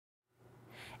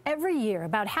Every year,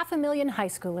 about 500,000 high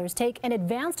schoolers take an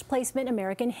advanced placement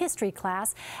American history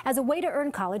class as a way to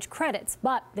earn college credits.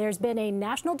 But there's been a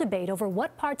national debate over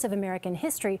what parts of American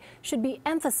history should be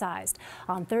emphasized.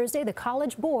 On Thursday, the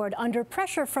College Board, under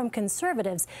pressure from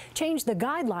conservatives, changed the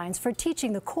guidelines for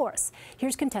teaching the course.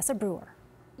 Here's Contessa Brewer.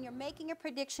 You're making a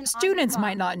prediction. Students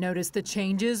might not notice the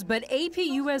changes, but AP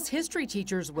U.S. history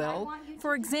teachers will.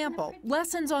 For example,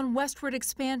 lessons on westward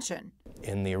expansion.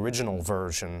 In the original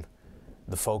version,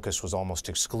 the focus was almost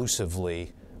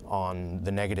exclusively on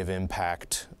the negative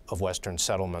impact of Western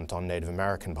settlement on Native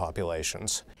American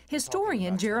populations.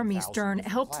 Historian Jeremy Stern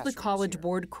helped the College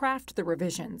Board craft the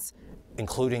revisions.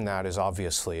 Including that is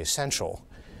obviously essential,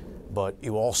 but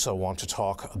you also want to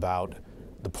talk about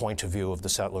the point of view of the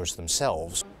settlers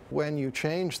themselves. When you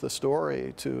change the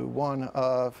story to one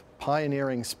of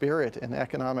pioneering spirit and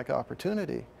economic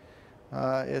opportunity,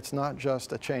 it's not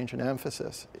just a change in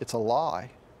emphasis, it's a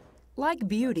lie. Like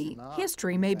beauty,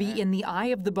 history may be in the eye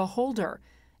of the beholder,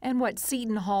 and what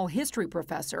Seton Hall history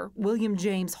professor William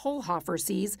James Holhofer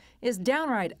sees is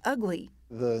downright ugly.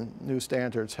 The new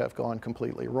standards have gone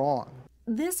completely wrong.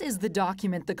 This is the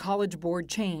document the College Board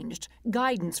changed,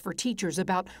 guidance for teachers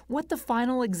about what the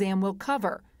final exam will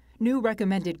cover. New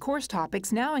recommended course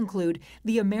topics now include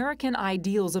the American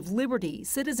ideals of liberty,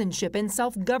 citizenship, and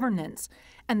self-governance,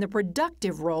 and the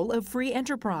productive role of free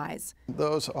enterprise.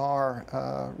 Those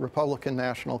are Republican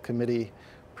National Committee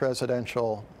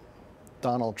presidential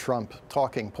Donald Trump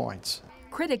talking points.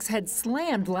 Critics had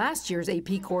slammed last year's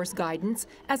AP course guidance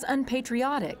as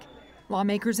unpatriotic.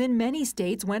 Lawmakers in many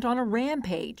states went on a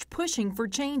rampage, pushing for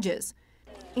changes.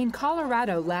 In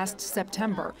Colorado last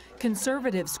September,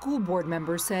 conservative school board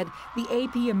members said the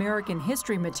AP American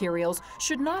history materials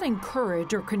should not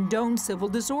encourage or condone civil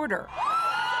disorder.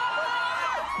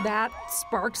 That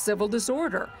sparked civil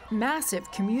disorder, massive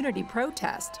community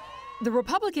protest. The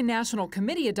Republican National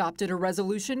Committee adopted a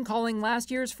resolution calling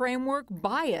last year's framework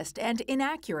biased and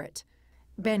inaccurate.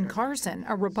 Ben Carson,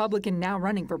 a Republican now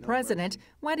running for president,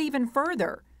 went even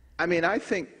further. I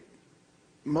think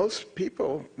most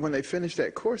people, when they finish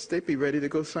that course, they'd be ready to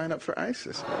go sign up for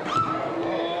ISIS.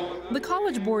 The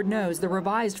College Board knows the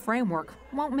revised framework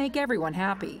won't make everyone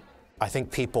happy. I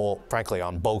think people, frankly,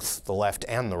 on both the left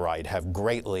and the right, have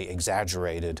greatly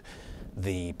exaggerated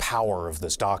the power of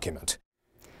this document.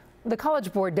 The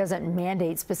College Board doesn't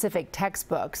mandate specific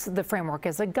textbooks. The framework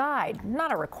is a guide,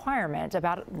 not a requirement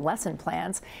about lesson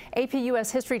plans. AP U.S.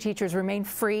 history teachers remain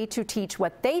free to teach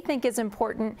what they think is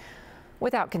important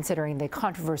without considering the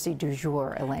controversy du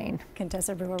jour, Elaine.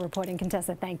 Contessa Brewer reporting.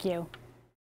 Contessa, thank you.